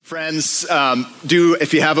Friends,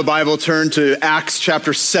 if you have a Bible, turn to Acts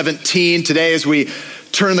chapter 17. Today, as we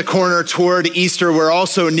turn the corner toward Easter, we're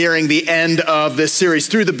also nearing the end of this series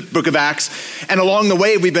through the book of Acts. And along the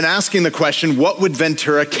way, we've been asking the question, what would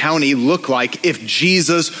Ventura County look like if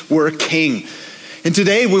Jesus were king? And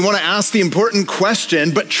today, we want to ask the important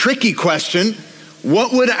question, but tricky question,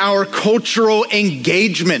 what would our cultural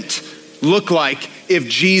engagement look like if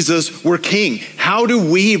Jesus were king? How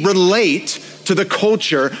do we relate to the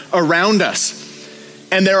culture around us?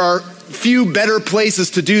 And there are few better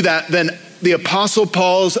places to do that than the Apostle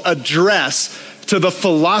Paul's address to the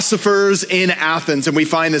philosophers in Athens. And we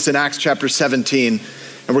find this in Acts chapter 17.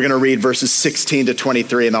 And we're going to read verses 16 to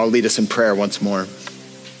 23, and I'll lead us in prayer once more.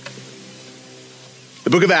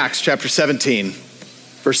 The book of Acts chapter 17,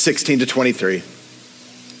 verse 16 to 23.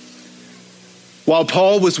 While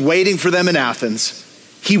Paul was waiting for them in Athens,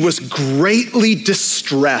 he was greatly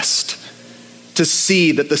distressed to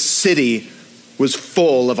see that the city was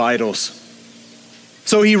full of idols.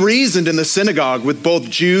 So he reasoned in the synagogue with both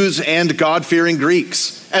Jews and God-fearing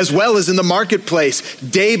Greeks, as well as in the marketplace,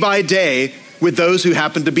 day by day, with those who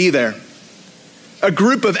happened to be there. A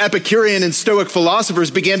group of Epicurean and Stoic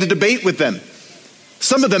philosophers began to debate with them.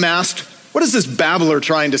 Some of them asked, "What is this babbler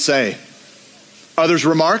trying to say?" Others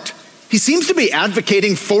remarked, "He seems to be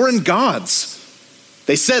advocating foreign gods."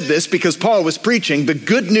 They said this because Paul was preaching the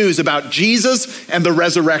good news about Jesus and the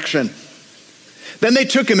resurrection. Then they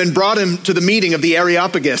took him and brought him to the meeting of the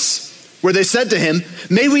Areopagus, where they said to him,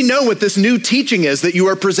 "May we know what this new teaching is that you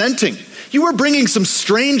are presenting? You are bringing some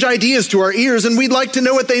strange ideas to our ears, and we'd like to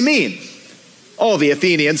know what they mean." All the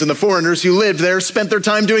Athenians and the foreigners who lived there spent their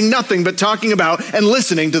time doing nothing but talking about and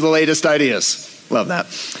listening to the latest ideas. Love that.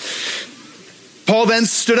 Paul then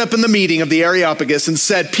stood up in the meeting of the Areopagus and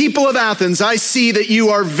said, "People of Athens, I see that you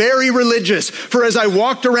are very religious. For as I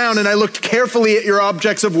walked around and I looked carefully at your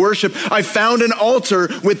objects of worship, I found an altar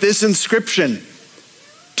with this inscription,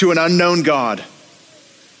 'To an unknown God.'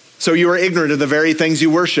 So you are ignorant of the very things you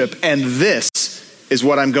worship, and this is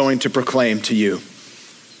what I'm going to proclaim to you."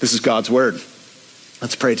 This is God's word.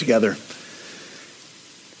 Let's pray together.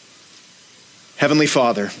 Heavenly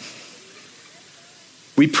Father,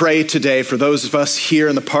 we pray today for those of us here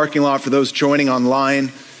in the parking lot, for those joining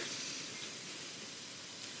online,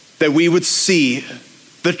 that we would see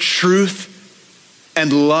the truth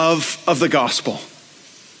and love of the gospel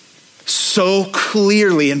so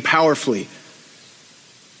clearly and powerfully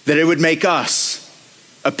that it would make us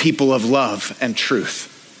a people of love and truth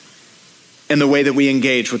in the way that we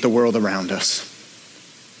engage with the world around us.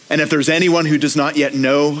 And if there's anyone who does not yet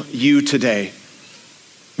know you today,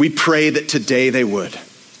 we pray that today they would.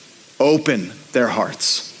 Open their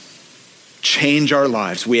hearts. Change our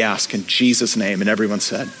lives, we ask in Jesus' name. And everyone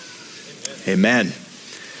said, Amen.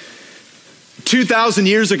 2,000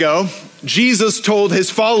 years ago, Jesus told his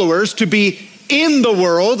followers to be in the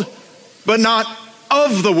world, but not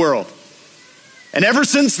of the world. And ever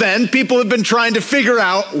since then, people have been trying to figure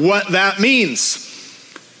out what that means.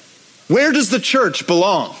 Where does the church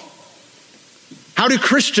belong? How do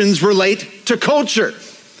Christians relate to culture?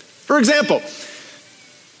 For example,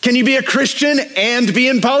 can you be a Christian and be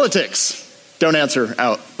in politics? Don't answer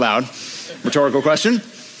out loud. Rhetorical question.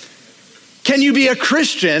 Can you be a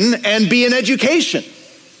Christian and be in education?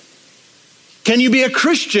 Can you be a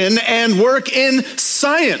Christian and work in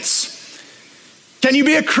science? Can you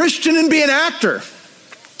be a Christian and be an actor?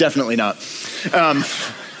 Definitely not.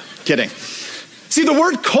 Kidding. See, the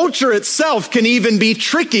word culture itself can even be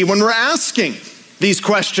tricky when we're asking these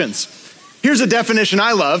questions. Here's a definition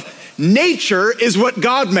I love. Nature is what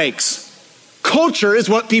God makes. Culture is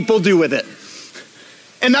what people do with it.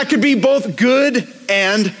 And that could be both good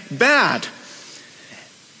and bad.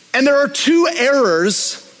 And there are two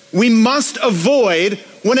errors we must avoid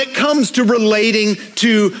when it comes to relating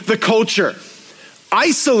to the culture: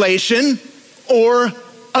 isolation or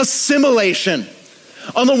assimilation.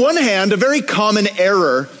 On the one hand, a very common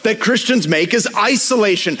error that Christians make is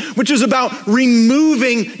isolation, which is about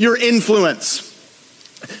removing your influence.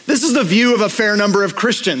 This is the view of a fair number of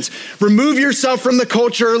Christians. Remove yourself from the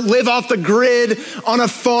culture, live off the grid on a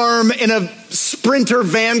farm in a Sprinter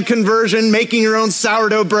van conversion, making your own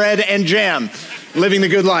sourdough bread and jam, living the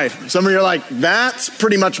good life. Some of you are like, that's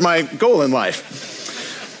pretty much my goal in life.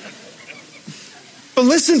 But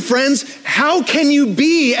listen, friends, how can you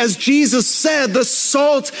be, as Jesus said, the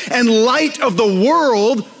salt and light of the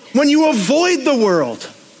world when you avoid the world?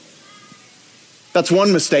 That's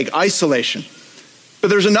one mistake, isolation. But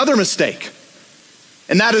there's another mistake,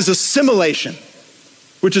 and that is assimilation,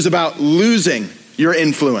 which is about losing your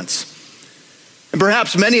influence. And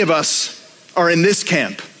perhaps many of us are in this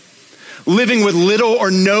camp. living with little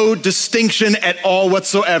or no distinction at all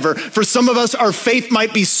whatsoever. For some of us, our faith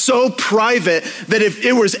might be so private that if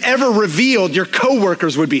it was ever revealed, your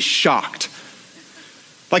coworkers would be shocked.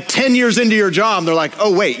 Like 10 years into your job, they're like,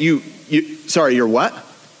 oh wait, you're what?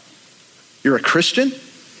 You're a Christian?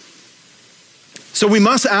 So we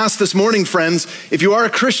must ask this morning, friends, if you are a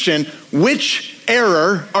Christian, which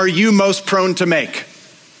error are you most prone to make?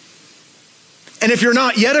 And if you're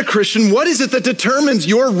not yet a Christian, what is it that determines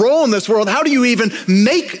your role in this world? How do you even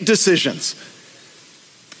make decisions?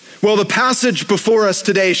 Well, the passage before us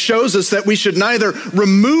today shows us that we should neither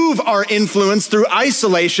remove our influence through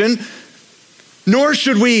isolation, nor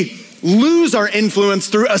should we lose our influence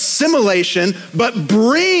through assimilation, but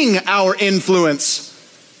bring our influence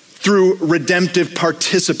through redemptive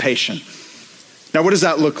participation. Now, what does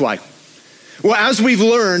that look like? Well, as we've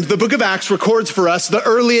learned, the book of Acts records for us the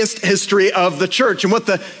earliest history of the church and what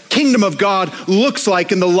the kingdom of God looks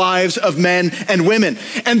like in the lives of men and women.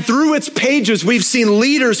 And through its pages, we've seen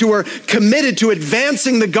leaders who are committed to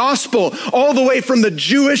advancing the gospel all the way from the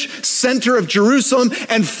Jewish center of Jerusalem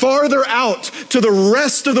and farther out to the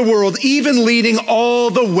rest of the world, even leading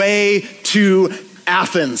all the way to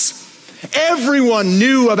Athens. Everyone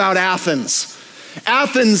knew about Athens.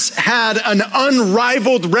 Athens had an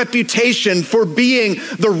unrivaled reputation for being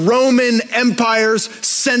the Roman Empire's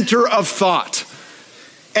center of thought.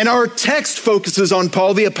 And our text focuses on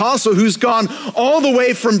Paul the apostle, who's gone all the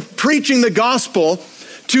way from preaching the gospel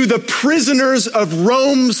to the prisoners of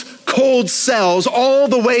Rome's cold cells, all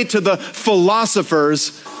the way to the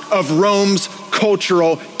philosophers of Rome's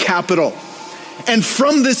cultural capital. And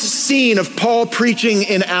from this scene of Paul preaching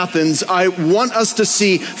in Athens, I want us to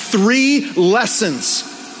see 3 lessons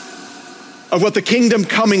of what the kingdom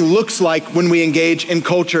coming looks like when we engage in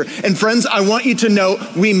culture. And friends, I want you to know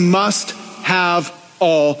we must have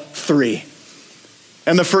all 3.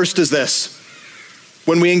 And the first is this: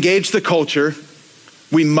 when we engage the culture,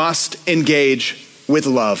 we must engage with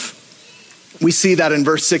love. We see that in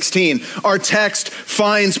verse 16. Our text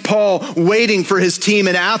finds Paul waiting for his team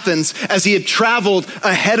in Athens as he had traveled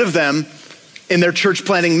ahead of them in their church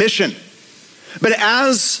planting mission. But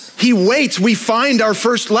as he waits, we find our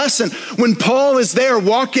first lesson. When Paul is there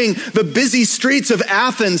walking the busy streets of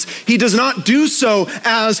Athens, he does not do so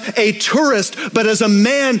as a tourist, but as a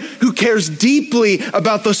man who cares deeply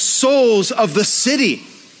about the souls of the city.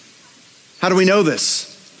 How do we know this?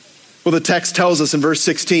 Well, the text tells us in verse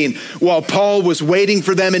 16, while Paul was waiting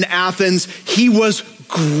for them in Athens, he was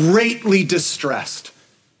greatly distressed.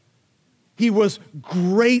 He was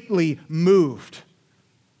greatly moved.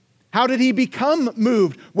 How did he become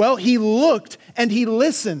moved? Well, he looked and he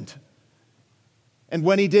listened. And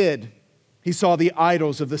when he did, he saw the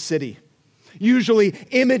idols of the city, usually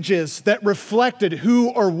images that reflected who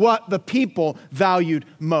or what the people valued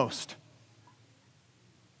most.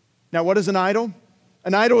 Now, what is an idol?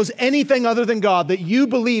 An idol is anything other than God that you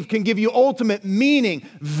believe can give you ultimate meaning,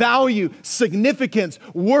 value, significance,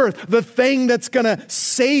 worth, the thing that's going to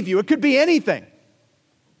save you. It could be anything.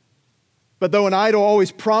 But though an idol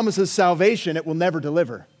always promises salvation, it will never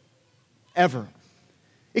deliver, ever.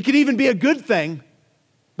 It could even be a good thing,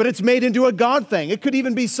 but it's made into a God thing. It could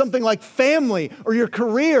even be something like family or your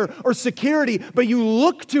career or security, but you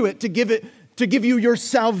look to it to give you your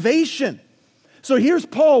salvation. So here's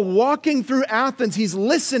Paul walking through Athens. He's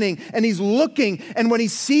listening and he's looking. And when he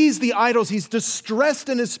sees the idols, he's distressed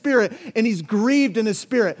in his spirit and he's grieved in his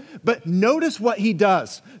spirit. But notice what he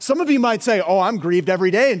does. Some of you might say, oh, I'm grieved every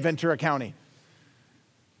day in Ventura County.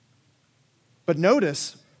 But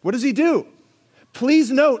notice, what does he do? Please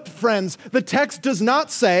note, friends, the text does not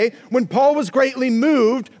say when Paul was greatly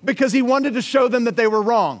moved because he wanted to show them that they were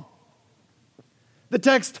wrong. The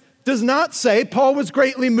text does not say Paul was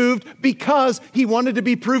greatly moved because he wanted to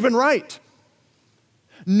be proven right.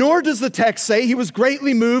 Nor does the text say he was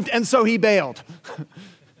greatly moved and so he bailed.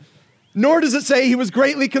 Nor does it say he was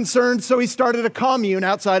greatly concerned so he started a commune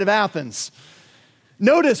outside of Athens.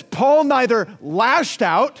 Notice Paul neither lashed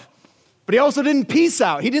out, but he also didn't peace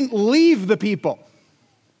out. He didn't leave the people.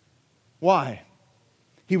 Why?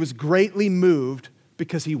 He was greatly moved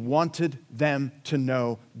because he wanted them to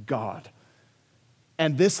know God.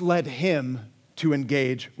 And this led him to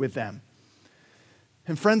engage with them.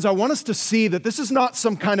 And friends, I want us to see that this is not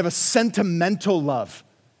some kind of a sentimental love.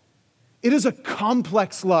 It is a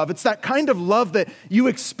complex love. It's that kind of love that you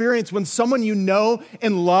experience when someone you know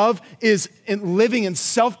and love is living in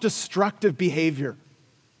self-destructive behavior.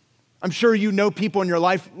 I'm sure you know people in your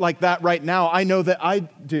life like that right now. I know that I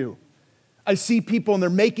do. I see people and they're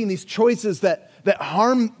making these choices that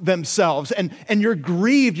harm themselves, and you're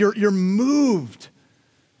grieved, you're moved.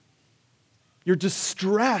 You're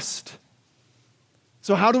distressed.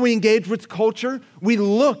 So how do we engage with culture? We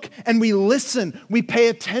look and we listen. We pay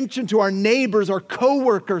attention to our neighbors, our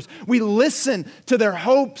coworkers. We listen to their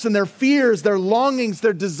hopes and their fears, their longings,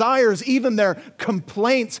 their desires, even their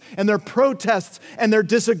complaints and their protests and their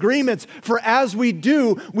disagreements. For as we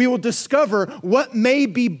do, we will discover what may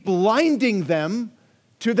be blinding them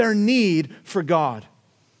to their need for God.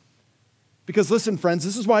 Because listen, friends,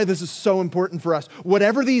 this is why this is so important for us.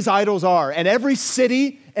 Whatever these idols are, and every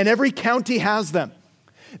city and every county has them,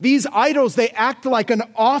 these idols, they act like an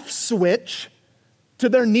off switch to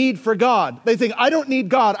their need for God. They think, I don't need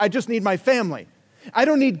God, I just need my family. I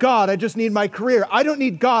don't need God, I just need my career. I don't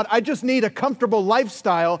need God, I just need a comfortable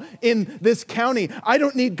lifestyle in this county. I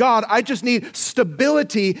don't need God, I just need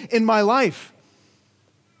stability in my life.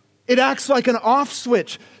 It acts like an off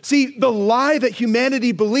switch. See, the lie that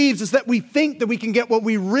humanity believes is that we think that we can get what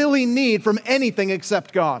we really need from anything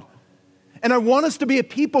except God. And I want us to be a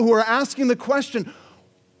people who are asking the question,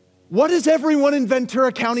 what is everyone in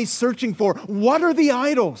Ventura County searching for? What are the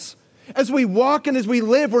idols? As we walk and as we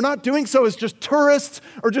live, we're not doing so as just tourists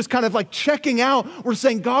or just kind of like checking out. We're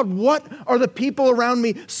saying, God, what are the people around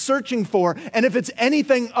me searching for? And if it's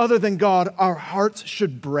anything other than God, our hearts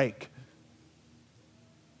should break.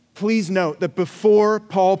 Please note that before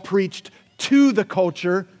Paul preached to the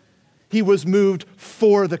culture, he was moved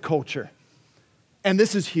for the culture. And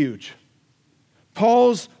this is huge.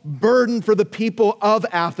 Paul's burden for the people of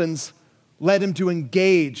Athens led him to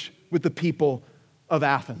engage with the people of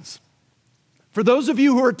Athens. For those of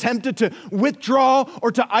you who are tempted to withdraw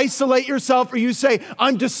or to isolate yourself, or you say,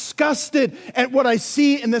 I'm disgusted at what I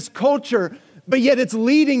see in this culture, but yet it's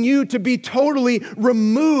leading you to be totally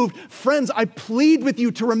removed. Friends, I plead with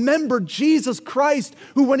you to remember Jesus Christ,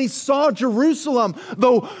 who when he saw Jerusalem,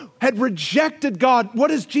 though had rejected God, what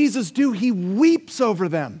does Jesus do? He weeps over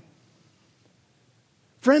them.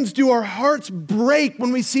 Friends, do our hearts break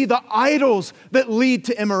when we see the idols that lead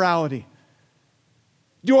to immorality?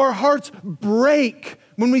 Do our hearts break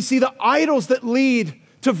when we see the idols that lead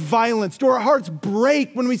to violence? Do our hearts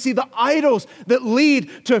break when we see the idols that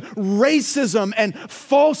lead to racism and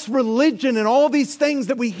false religion and all these things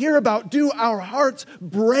that we hear about? Do our hearts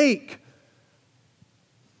break?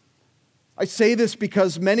 I say this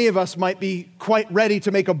because many of us might be quite ready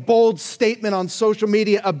to make a bold statement on social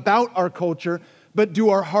media about our culture, but do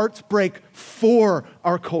our hearts break for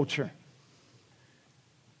our culture?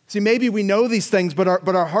 See, maybe we know these things, but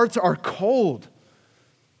our hearts are cold.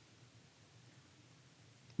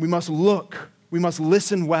 We must look. We must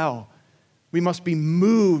listen well. We must be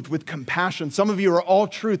moved with compassion. Some of you are all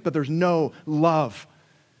truth, but there's no love.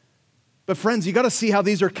 But friends, you got to see how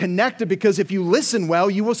these are connected, because if you listen well,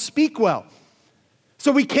 you will speak well.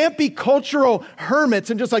 So we can't be cultural hermits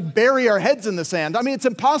and just like bury our heads in the sand. I mean, it's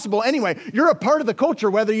impossible anyway. You're a part of the culture,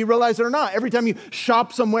 whether you realize it or not. Every time you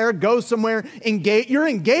shop somewhere, go somewhere, you're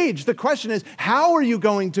engaged. The question is, how are you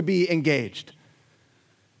going to be engaged?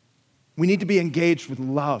 We need to be engaged with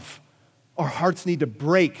love. Our hearts need to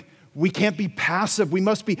break. We can't be passive. We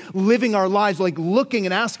must be living our lives, like looking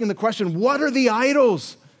and asking the question, what are the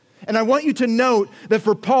idols? And I want you to note that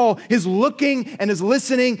for Paul, his looking and his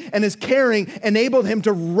listening and his caring enabled him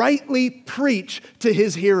to rightly preach to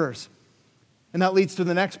his hearers. And that leads to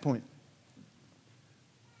the next point.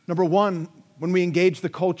 Number one, when we engage the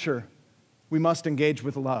culture, we must engage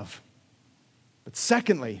with love. But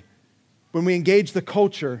secondly, when we engage the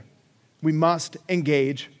culture, we must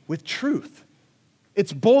engage with truth.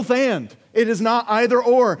 It's both and. It is not either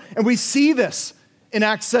or. And we see this in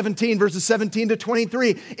Acts 17, verses 17 to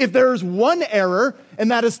 23. If there is one error, and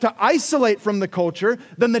that is to isolate from the culture,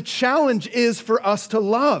 then the challenge is for us to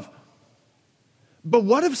love. But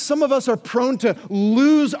what if some of us are prone to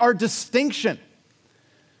lose our distinction?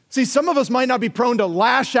 See, some of us might not be prone to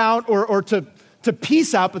lash out or to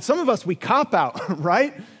peace out, but some of us, we cop out,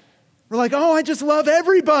 right? We're like, oh, I just love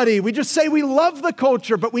everybody. We just say we love the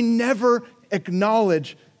culture, but we never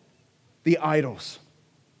acknowledge the idols.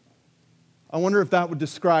 I wonder if that would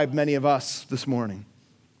describe many of us this morning.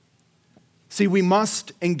 See, we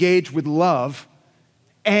must engage with love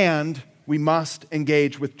and we must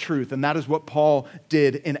engage with truth. And that is what Paul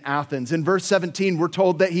did in Athens. In verse 17, we're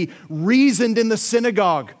told that he reasoned in the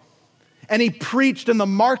synagogue and he preached in the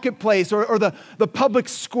marketplace or the public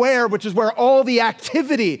square, which is where all the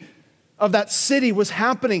activity of that city was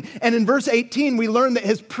happening. And in verse 18, we learn that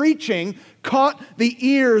his preaching caught the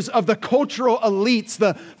ears of the cultural elites,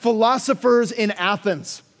 the philosophers in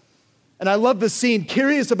Athens. And I love this scene.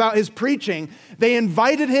 Curious about his preaching, they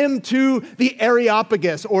invited him to the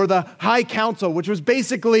Areopagus, or the High Council, which was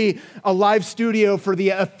basically a live studio for the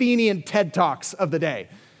Athenian TED Talks of the day.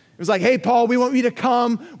 It was like, hey, Paul, we want you to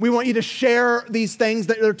come. We want you to share these things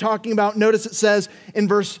that they're talking about. Notice it says in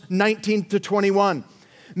verse 19 to 21,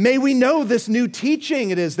 may we know this new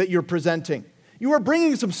teaching it is that you're presenting. You are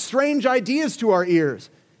bringing some strange ideas to our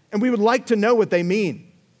ears, and we would like to know what they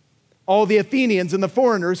mean. All the Athenians and the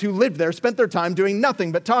foreigners who lived there spent their time doing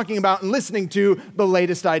nothing but talking about and listening to the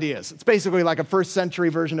latest ideas. It's basically like a first century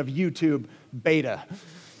version of YouTube beta.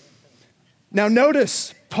 Now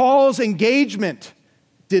notice, Paul's engagement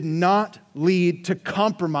did not lead to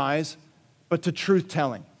compromise, but to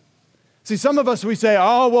truth-telling. See, some of us, we say,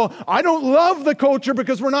 oh, well, I don't love the culture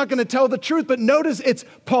because we're not going to tell the truth. But notice it's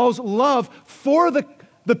Paul's love for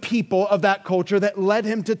the people of that culture that led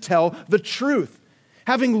him to tell the truth.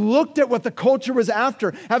 Having looked at what the culture was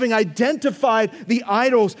after, having identified the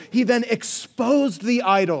idols, he then exposed the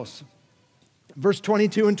idols. Verse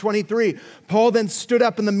 22 and 23, Paul then stood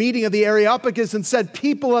up in the meeting of the Areopagus and said,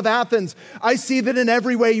 people of Athens, I see that in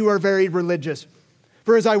every way you are very religious.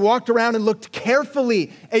 For as I walked around and looked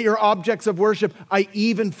carefully at your objects of worship, I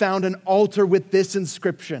even found an altar with this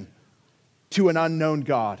inscription, to an unknown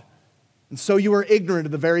God. And so you are ignorant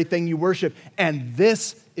of the very thing you worship, and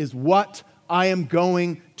this is what I am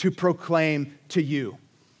going to proclaim to you.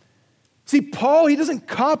 See, Paul, he doesn't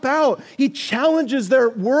cop out. He challenges their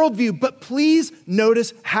worldview, but please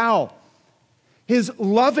notice how. His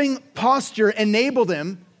loving posture enabled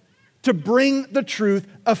him to bring the truth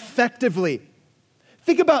effectively.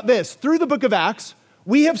 Think about this. Through the book of Acts,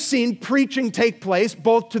 we have seen preaching take place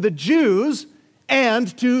both to the Jews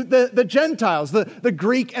and to the Gentiles, the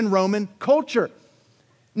Greek and Roman culture.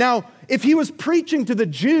 Now, if he was preaching to the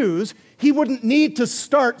Jews, he wouldn't need to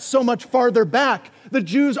start so much farther back. The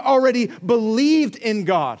Jews already believed in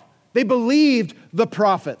God. They believed the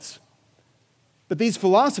prophets. But these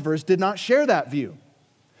philosophers did not share that view.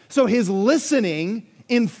 So his listening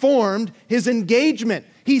informed his engagement.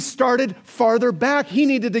 He started farther back. He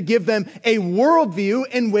needed to give them a worldview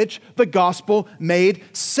in which the gospel made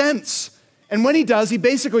sense. And when he does, he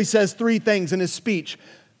basically says three things in his speech.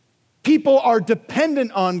 People are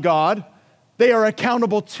dependent on God. They are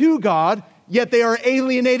accountable to God, yet they are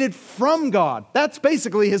alienated from God. That's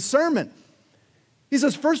basically his sermon. He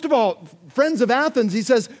says, first of all, friends of Athens, he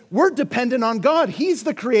says, we're dependent on God. He's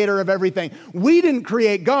the creator of everything. We didn't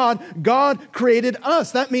create God. God created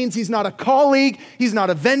us. That means he's not a colleague. He's not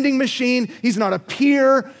a vending machine. He's not a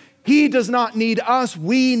peer. He does not need us.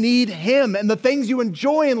 We need him. And the things you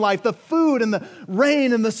enjoy in life, the food and the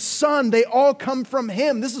rain and the sun, they all come from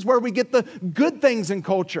him. This is where we get the good things in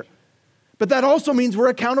culture. But that also means we're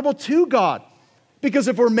accountable to God. Because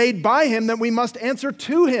if we're made by him, then we must answer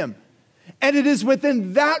to him. And it is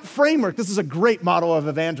within that framework, this is a great model of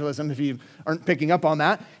evangelism if you aren't picking up on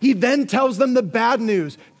that. He then tells them the bad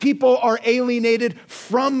news. People are alienated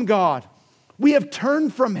from God. We have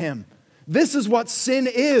turned from him. This is what sin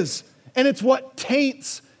is, and it's what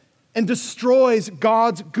taints and destroys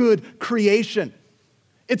God's good creation.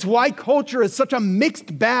 It's why culture is such a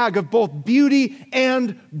mixed bag of both beauty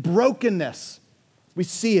and brokenness. We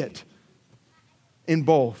see it in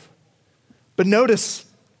both. But notice,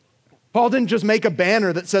 Paul didn't just make a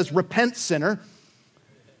banner that says, repent, sinner.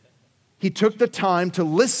 He took the time to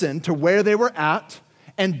listen to where they were at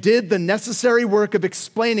and did the necessary work of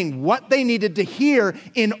explaining what they needed to hear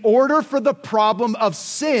in order for the problem of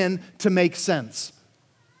sin to make sense.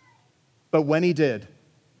 But when he did,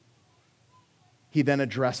 he then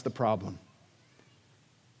addressed the problem.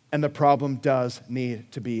 And the problem does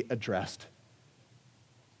need to be addressed.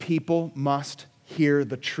 People must hear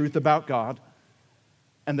the truth about God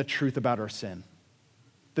and the truth about our sin,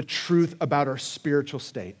 the truth about our spiritual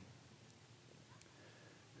state.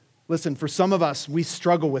 Listen, for some of us, we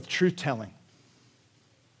struggle with truth-telling.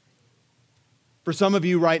 For some of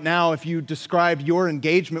you right now, if you describe your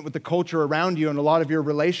engagement with the culture around you and a lot of your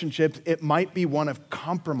relationships, it might be one of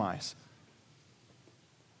compromise.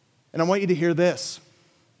 And I want you to hear this.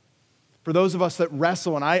 For those of us that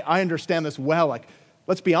wrestle, and I understand this well, like,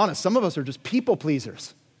 let's be honest, some of us are just people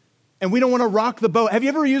pleasers. And we don't want to rock the boat. Have you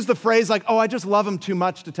ever used the phrase like, oh, I just love them too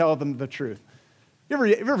much to tell them the truth? You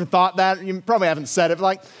ever thought that? You probably haven't said it, but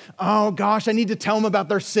like, oh gosh, I need to tell them about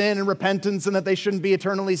their sin and repentance and that they shouldn't be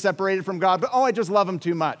eternally separated from God, but oh, I just love them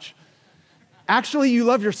too much. Actually, you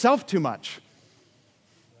love yourself too much.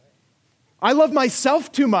 I love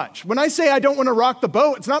myself too much. When I say I don't want to rock the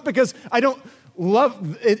boat, it's not because I don't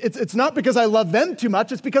love, it's not because I love them too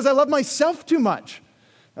much, it's because I love myself too much.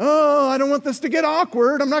 Oh, I don't want this to get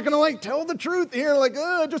awkward. I'm not going to tell the truth here.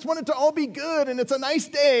 I just want it to all be good and it's a nice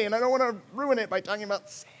day and I don't want to ruin it by talking about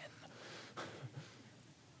sin.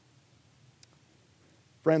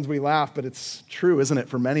 Friends, we laugh, but it's true, isn't it,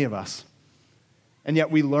 for many of us? And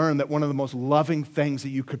yet we learn that one of the most loving things that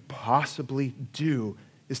you could possibly do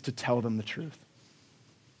is to tell them the truth.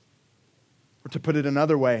 Or to put it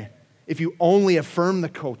another way, if you only affirm the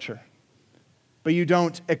culture, but you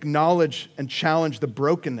don't acknowledge and challenge the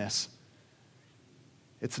brokenness,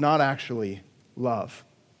 it's not actually love.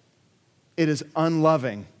 It is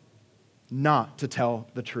unloving not to tell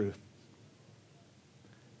the truth.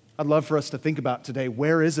 I'd love for us to think about today,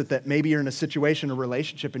 where is it that maybe you're in a situation or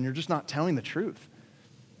relationship and you're just not telling the truth?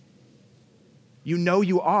 You know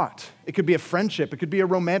you ought. It could be a friendship. It could be a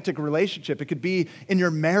romantic relationship. It could be in your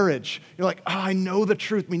marriage. You're like, I know the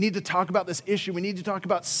truth. We need to talk about this issue. We need to talk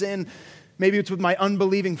about sin. Maybe it's with my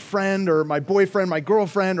unbelieving friend or my boyfriend, my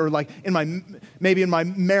girlfriend, or like maybe in my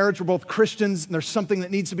marriage we're both Christians and there's something that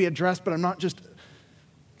needs to be addressed, but I'm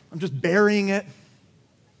just burying it.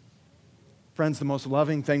 Friends, the most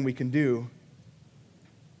loving thing we can do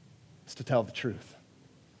is to tell the truth.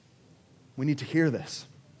 We need to hear this.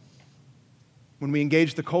 When we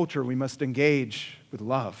engage the culture, we must engage with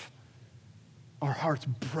love. Our heart's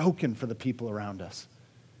broken for the people around us.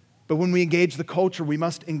 But when we engage the culture, we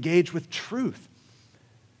must engage with truth.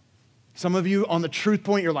 Some of you on the truth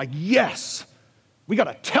point, you're like, yes, we got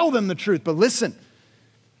to tell them the truth. But listen,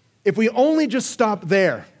 if we only just stop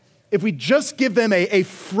there, if we just give them a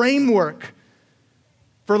framework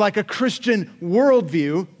for like a Christian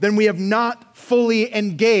worldview, then we have not fully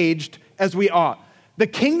engaged as we ought. The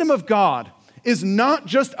kingdom of God is not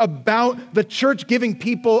just about the church giving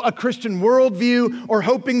people a Christian worldview or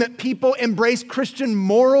hoping that people embrace Christian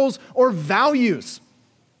morals or values.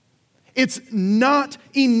 It's not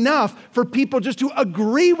enough for people just to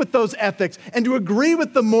agree with those ethics and to agree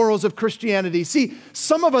with the morals of Christianity. See,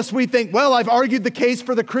 some of us, we think, well, I've argued the case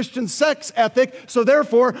for the Christian sex ethic, so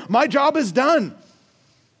therefore my job is done.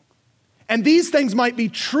 And these things might be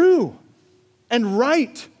true and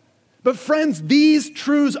right. But friends, these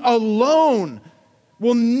truths alone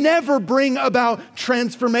will never bring about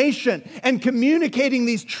transformation. And communicating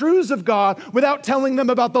these truths of God without telling them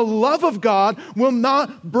about the love of God will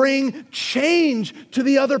not bring change to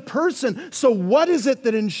the other person. So what is it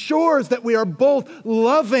that ensures that we are both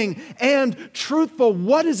loving and truthful?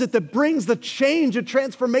 What is it that brings the change and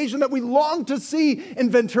transformation that we long to see in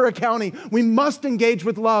Ventura County? We must engage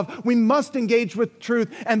with love. We must engage with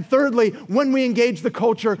truth. And thirdly, when we engage the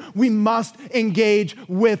culture, we must engage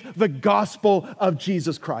with the gospel of Jesus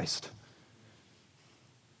Christ.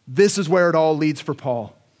 This is where it all leads for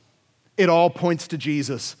Paul. It all points to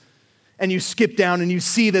Jesus. And you skip down and you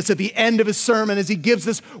see this at the end of his sermon as he gives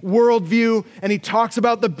this worldview and he talks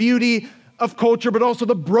about the beauty of culture, but also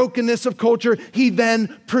the brokenness of culture. He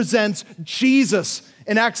then presents Jesus.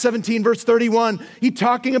 In Acts 17, verse 31, he's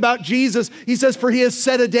talking about Jesus. He says, for he has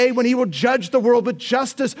set a day when he will judge the world with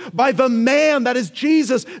justice by the man, that is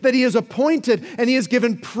Jesus, that he has appointed. And he has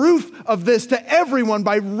given proof of this to everyone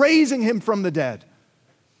by raising him from the dead.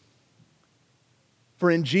 For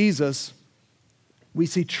in Jesus, we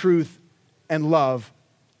see truth and love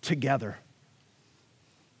together.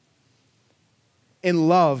 In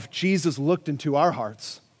love, Jesus looked into our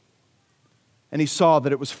hearts and he saw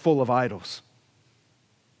that it was full of idols.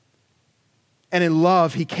 And in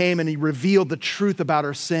love, he came and he revealed the truth about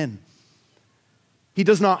our sin. He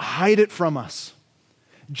does not hide it from us.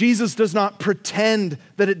 Jesus does not pretend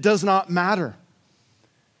that it does not matter.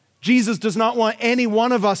 Jesus does not want any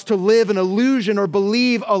one of us to live an illusion or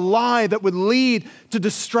believe a lie that would lead to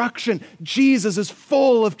destruction. Jesus is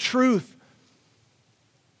full of truth.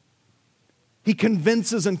 He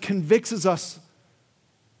convinces and convicts us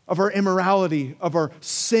of our immorality, of our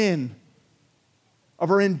sin,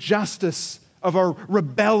 of our injustice, of our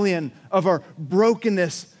rebellion, of our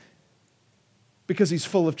brokenness, because he's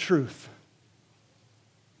full of truth.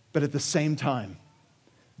 But at the same time,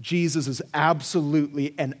 Jesus is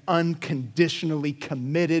absolutely and unconditionally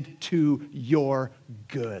committed to your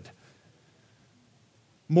good.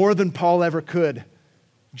 More than Paul ever could,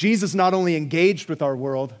 Jesus not only engaged with our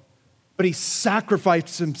world, but he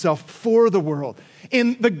sacrificed himself for the world.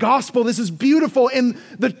 In the gospel, this is beautiful.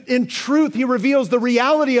 In truth, he reveals the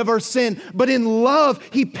reality of our sin, but in love,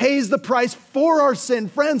 he pays the price for our sin.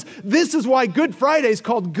 Friends, this is why Good Friday is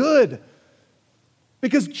called good.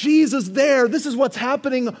 Because Jesus there, this is what's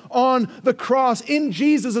happening on the cross. In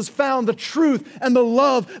Jesus is found the truth and the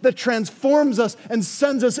love that transforms us and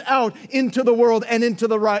sends us out into the world and into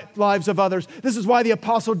the lives of others. This is why the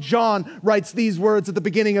Apostle John writes these words at the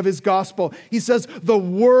beginning of his gospel. He says, the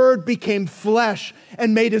Word became flesh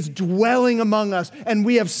and made his dwelling among us, and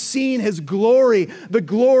we have seen his glory, the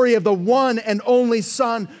glory of the one and only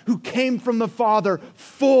Son who came from the Father,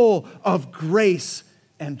 full of grace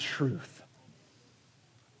and truth.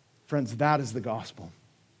 Friends, that is the gospel.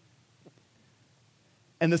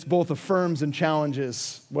 And this both affirms and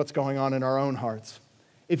challenges what's going on in our own hearts.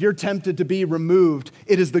 If you're tempted to be removed,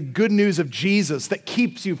 it is the good news of Jesus that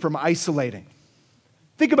keeps you from isolating.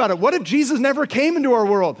 Think about it. What if Jesus never came into our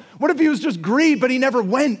world? What if he was just grieved, but he never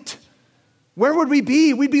went? Where would we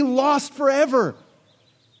be? We'd be lost forever.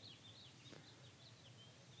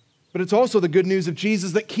 But it's also the good news of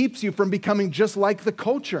Jesus that keeps you from becoming just like the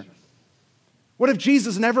culture. What if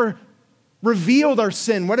Jesus never revealed our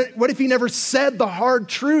sin? What if he never said the hard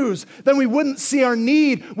truths? Then we wouldn't see our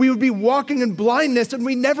need. We would be walking in blindness and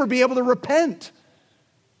we'd never be able to repent.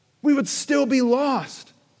 We would still be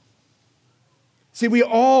lost. See, we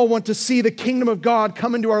all want to see the kingdom of God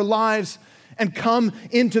come into our lives and come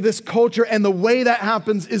into this culture. And the way that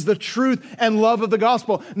happens is the truth and love of the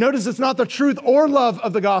gospel. Notice it's not the truth or love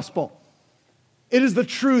of the gospel. It is the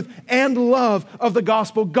truth and love of the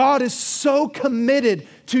gospel. God is so committed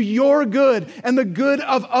to your good and the good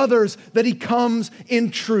of others that he comes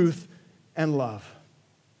in truth and love.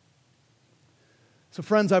 So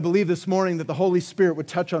friends, I believe this morning that the Holy Spirit would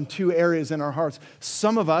touch on two areas in our hearts.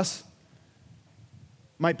 Some of us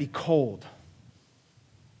might be cold.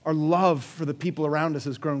 Our love for the people around us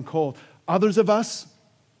has grown cold. Others of us,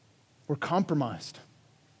 we're compromised.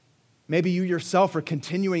 Maybe you yourself are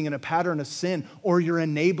continuing in a pattern of sin, or you're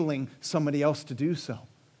enabling somebody else to do so.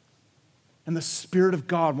 And the Spirit of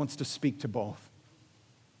God wants to speak to both.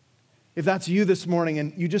 If that's you this morning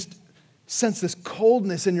and you just sense this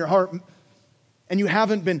coldness in your heart and you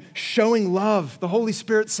haven't been showing love, the Holy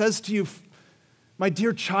Spirit says to you, my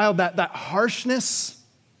dear child, that harshness,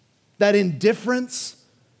 that indifference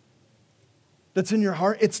that's in your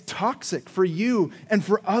heart, it's toxic for you and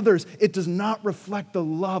for others. It does not reflect the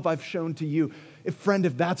love I've shown to you. If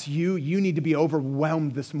that's you, you need to be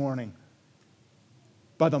overwhelmed this morning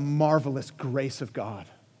by the marvelous grace of God.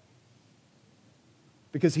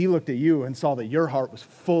 Because he looked at you and saw that your heart was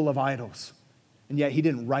full of idols, and yet he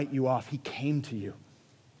didn't write you off. He came to you.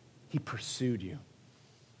 He pursued you.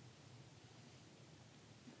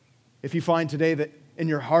 If you find today that in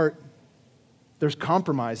your heart there's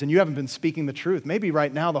compromise and you haven't been speaking the truth, maybe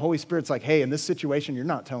right now the Holy Spirit's like, hey, in this situation, you're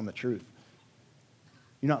not telling the truth.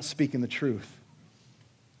 You're not speaking the truth.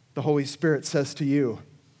 The Holy Spirit says to you,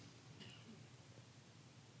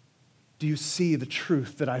 do you see the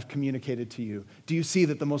truth that I've communicated to you? Do you see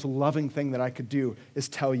that the most loving thing that I could do is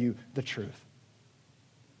tell you the truth?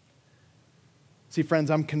 See, friends,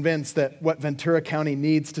 I'm convinced that what Ventura County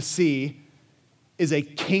needs to see is a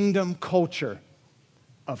kingdom culture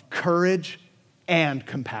of courage and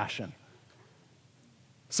compassion.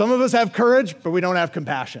 Some of us have courage, but we don't have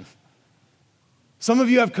compassion. Some of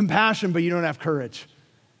you have compassion, but you don't have courage.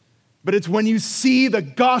 But it's when you see the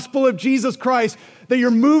gospel of Jesus Christ that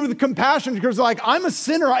you're moved with compassion because you're like, I'm a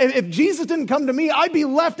sinner. If Jesus didn't come to me, I'd be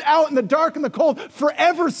left out in the dark and the cold,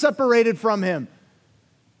 forever separated from him.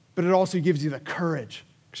 But it also gives you the courage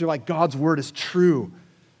because you're like, God's word is true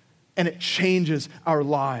and it changes our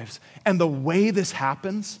lives. And the way this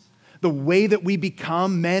happens, the way that we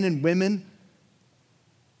become men and women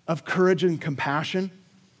of courage and compassion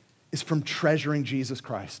is from treasuring Jesus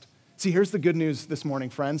Christ. See, here's the good news this morning,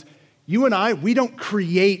 friends. You and I, we don't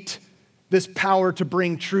create this power to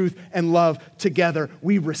bring truth and love together.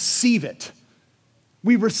 We receive it.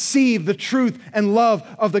 We receive the truth and love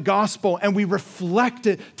of the gospel and we reflect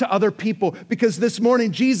it to other people because this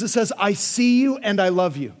morning Jesus says, I see you and I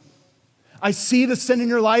love you. I see the sin in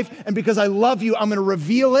your life and because I love you, I'm going to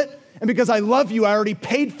reveal it. And because I love you, I already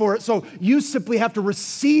paid for it. So you simply have to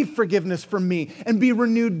receive forgiveness from me and be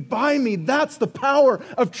renewed by me. That's the power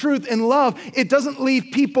of truth and love. It doesn't leave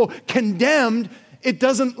people condemned. It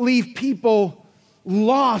doesn't leave people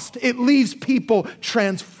lost. It leaves people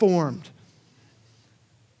transformed.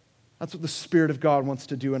 That's what the Spirit of God wants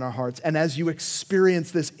to do in our hearts. And as you experience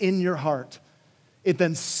this in your heart, it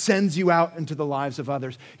then sends you out into the lives of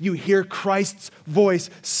others. You hear Christ's voice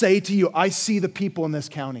say to you, I see the people in this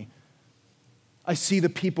county. I see the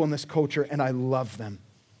people in this culture and I love them.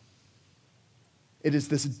 It is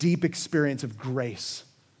this deep experience of grace,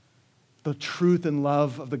 the truth and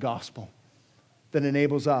love of the gospel that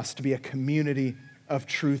enables us to be a community of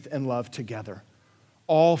truth and love together,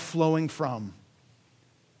 all flowing from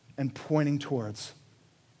and pointing towards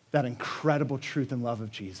that incredible truth and love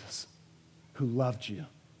of Jesus who loved you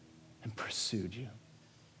and pursued you.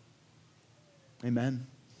 Amen.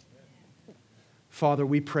 Father,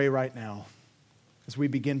 we pray right now as we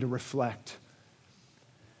begin to reflect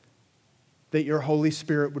that your Holy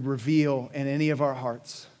Spirit would reveal in any of our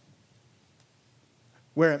hearts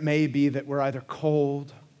where it may be that we're either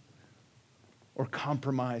cold or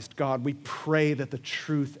compromised. God, we pray that the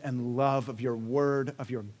truth and love of your word, of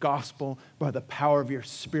your gospel, by the power of your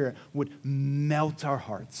Spirit would melt our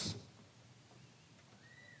hearts,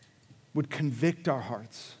 would convict our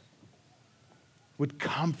hearts, would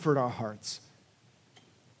comfort our hearts.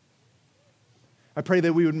 I pray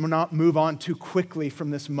that we would not move on too quickly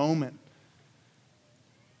from this moment.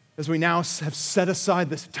 As we now have set aside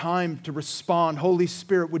this time to respond, Holy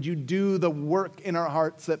Spirit, would you do the work in our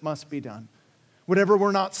hearts that must be done? Whatever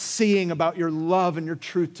we're not seeing about your love and your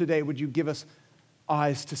truth today, would you give us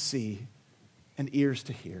eyes to see and ears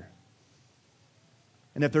to hear?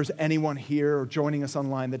 And if there's anyone here or joining us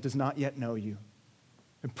online that does not yet know you,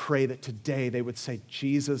 I pray that today they would say,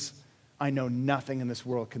 Jesus, I know nothing in this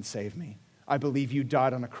world can save me. I believe you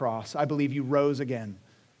died on a cross. I believe you rose again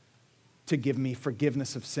to give me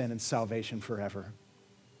forgiveness of sin and salvation forever.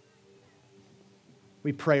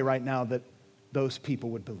 We pray right now that those people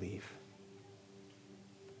would believe.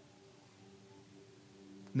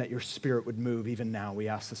 And that your Spirit would move even now. We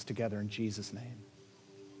ask this together in Jesus' name.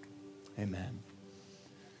 Amen.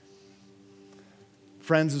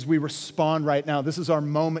 Friends, as we respond right now, this is our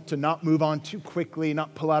moment to not move on too quickly,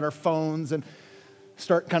 not pull out our phones and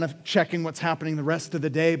start kind of checking what's happening the rest of the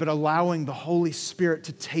day, but allowing the Holy Spirit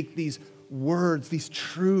to take these words, these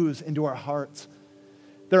truths into our hearts.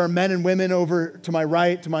 There are men and women over to my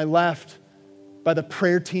right, to my left, by the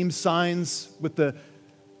prayer team signs with the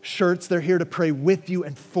shirts. They're here to pray with you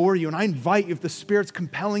and for you. And I invite you, if the Spirit's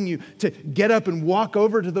compelling you, to get up and walk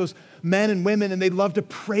over to those men and women, and they'd love to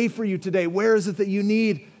pray for you today. Where is it that you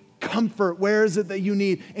need comfort? Where is it that you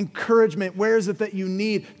need encouragement? Where is it that you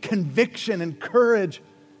need conviction and courage?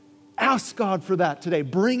 Ask God for that today.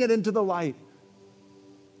 Bring it into the light.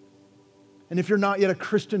 And if you're not yet a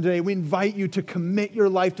Christian today, we invite you to commit your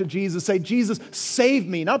life to Jesus. Say, Jesus, save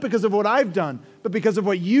me, not because of what I've done, but because of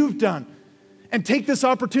what you've done. And take this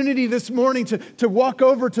opportunity this morning to walk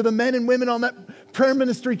over to the men and women on that prayer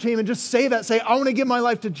ministry team and just say that. Say, I want to give my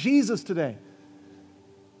life to Jesus today.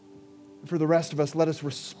 For the rest of us, let us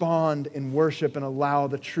respond in worship and allow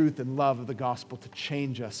the truth and love of the gospel to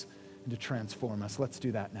change us and to transform us. Let's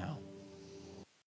do that now.